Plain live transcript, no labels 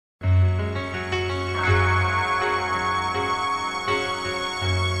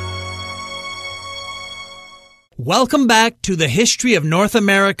Welcome back to the History of North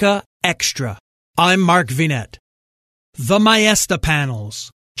America Extra. I'm Mark Vinette. The Maesta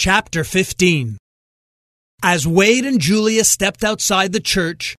Panels, Chapter 15. As Wade and Julia stepped outside the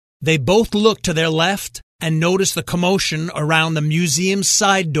church, they both looked to their left and noticed the commotion around the museum's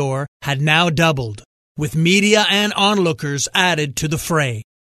side door had now doubled, with media and onlookers added to the fray.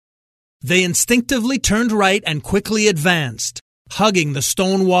 They instinctively turned right and quickly advanced, hugging the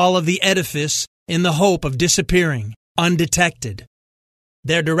stone wall of the edifice in the hope of disappearing, undetected.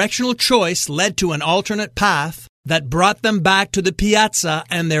 Their directional choice led to an alternate path that brought them back to the piazza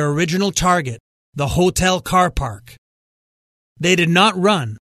and their original target, the hotel car park. They did not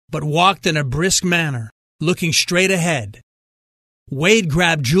run, but walked in a brisk manner, looking straight ahead. Wade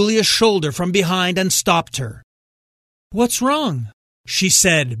grabbed Julia's shoulder from behind and stopped her. "What's wrong?" she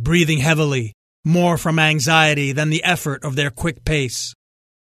said, breathing heavily, more from anxiety than the effort of their quick pace.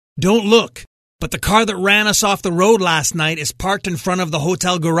 "Don't look, but the car that ran us off the road last night is parked in front of the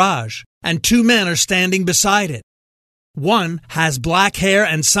hotel garage, and 2 men are standing beside it. One has black hair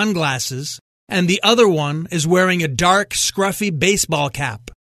and sunglasses, and the other one is wearing a dark, scruffy baseball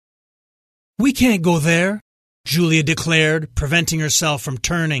cap." "We can't go there," Julia declared, preventing herself from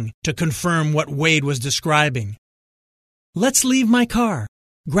turning to confirm what Wade was describing. "Let's leave my car,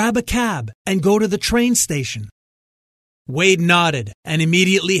 grab a cab, and go to the train station." Wade nodded and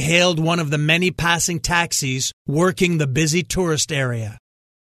immediately hailed one of the many passing taxis working the busy tourist area.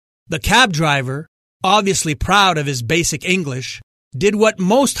 The cab driver, obviously proud of his basic English, did what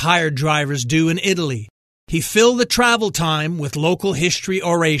most hired drivers do in Italy. He filled the travel time with local history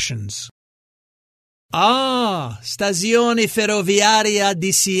orations. "Ah, Stazione Ferroviaria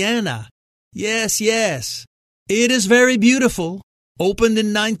di Siena. Yes, yes. It is very beautiful. Opened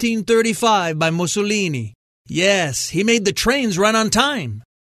in 1935 by Mussolini. Yes, he made the trains run on time,"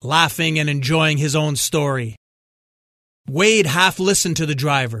 laughing and enjoying his own story. Wade half listened to the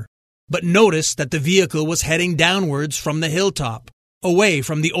driver, but noticed that the vehicle was heading downwards from the hilltop, away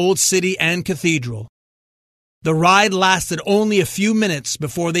from the old city and cathedral. The ride lasted only a few minutes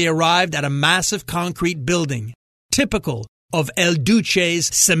before they arrived at a massive concrete building, typical of El Duce's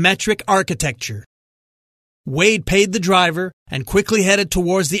symmetric architecture. Wade paid the driver and quickly headed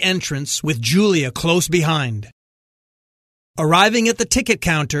towards the entrance with Julia close behind. Arriving at the ticket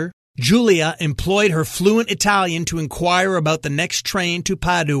counter, Julia employed her fluent Italian to inquire about the next train to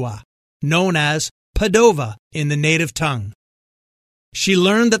Padua, known as Padova in the native tongue. She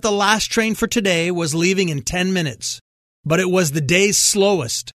learned that the last train for today was leaving in 10 minutes, but it was the day's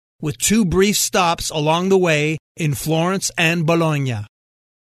slowest, with 2 brief stops along the way in Florence and Bologna.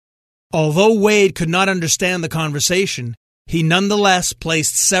 Although Wade could not understand the conversation, he nonetheless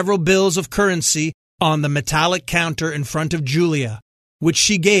placed several bills of currency on the metallic counter in front of Julia, which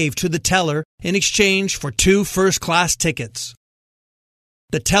she gave to the teller in exchange for 2 first-class tickets.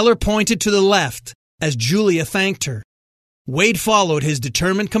 The teller pointed to the left as Julia thanked her. Wade followed his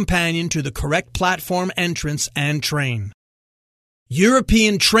determined companion to the correct platform entrance and train.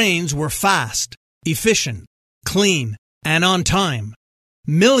 European trains were fast, efficient, clean, and on time.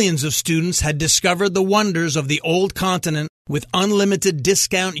 Millions of students had discovered the wonders of the old continent with unlimited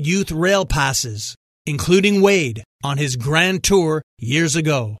discount youth rail passes, including Wade on his grand tour years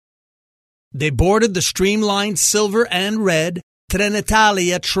ago. They boarded the streamlined silver and red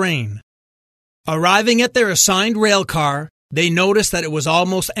Trenitalia train. Arriving at their assigned rail car, they noticed that it was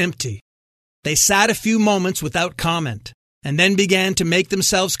almost empty. They sat a few moments without comment, and then began to make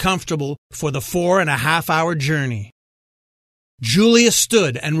themselves comfortable for the 4.5-hour journey. Julia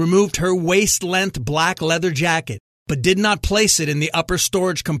stood and removed her waist-length black leather jacket, but did not place it in the upper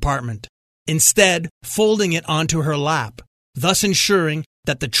storage compartment, instead folding it onto her lap, thus ensuring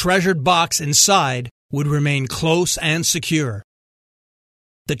that the treasured box inside would remain close and secure.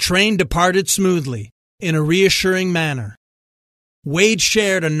 The train departed smoothly, in a reassuring manner. Wade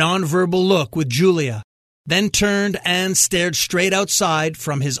shared a nonverbal look with Julia, then turned and stared straight outside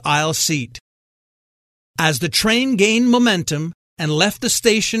from his aisle seat. As the train gained momentum and left the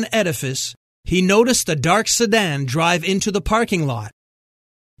station edifice, he noticed a dark sedan drive into the parking lot.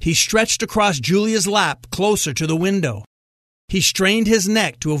 He stretched across Julia's lap closer to the window. He strained his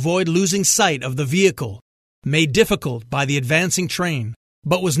neck to avoid losing sight of the vehicle, made difficult by the advancing train,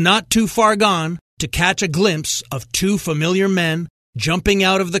 but was not too far gone to catch a glimpse of 2 familiar men jumping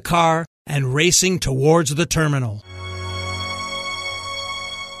out of the car and racing towards the terminal.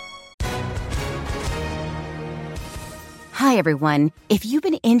 Hi, everyone. If you've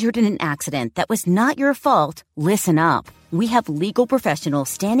been injured in an accident that was not your fault, listen up. We have legal professionals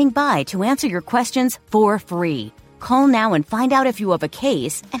standing by to answer your questions for free. Call now and find out if you have a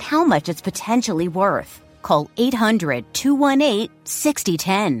case and how much it's potentially worth. call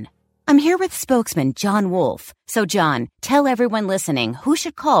 800-218-6010. I'm here with spokesman John Wolf. So, John, tell everyone listening who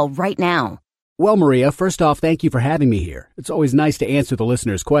should call right now. Well, Maria, first off, thank you for having me here. It's always nice to answer the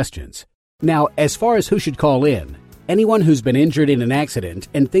listeners' questions. Now, as far as who should call in, anyone who's been injured in an accident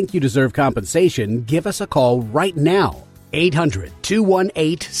and think you deserve compensation, give us a call right now.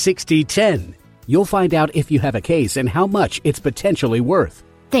 800-218-6010. You'll find out if you have a case and how much it's potentially worth.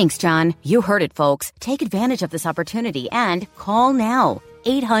 Thanks, John. You heard it, folks. Take advantage of this opportunity and call now.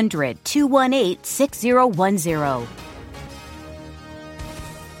 800-218-6010.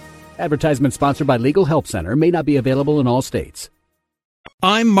 Advertisement sponsored by Legal Help Center, may not be available in all states.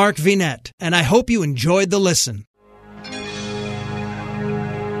 I'm Mark Vinette, and I hope you enjoyed the listen.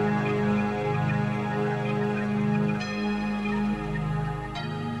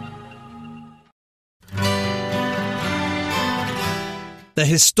 The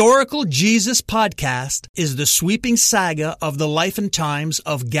Historical Jesus Podcast is the sweeping saga of the life and times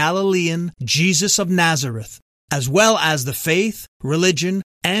of Galilean Jesus of Nazareth, as well as the faith, religion,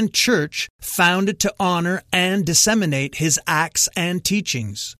 and church founded to honor and disseminate his acts and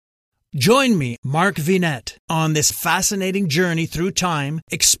teachings. Join me, Mark Vinette, on this fascinating journey through time,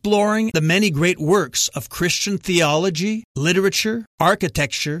 exploring the many great works of Christian theology, literature,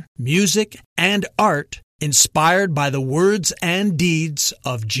 architecture, music, and art inspired by the words and deeds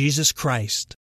of Jesus Christ.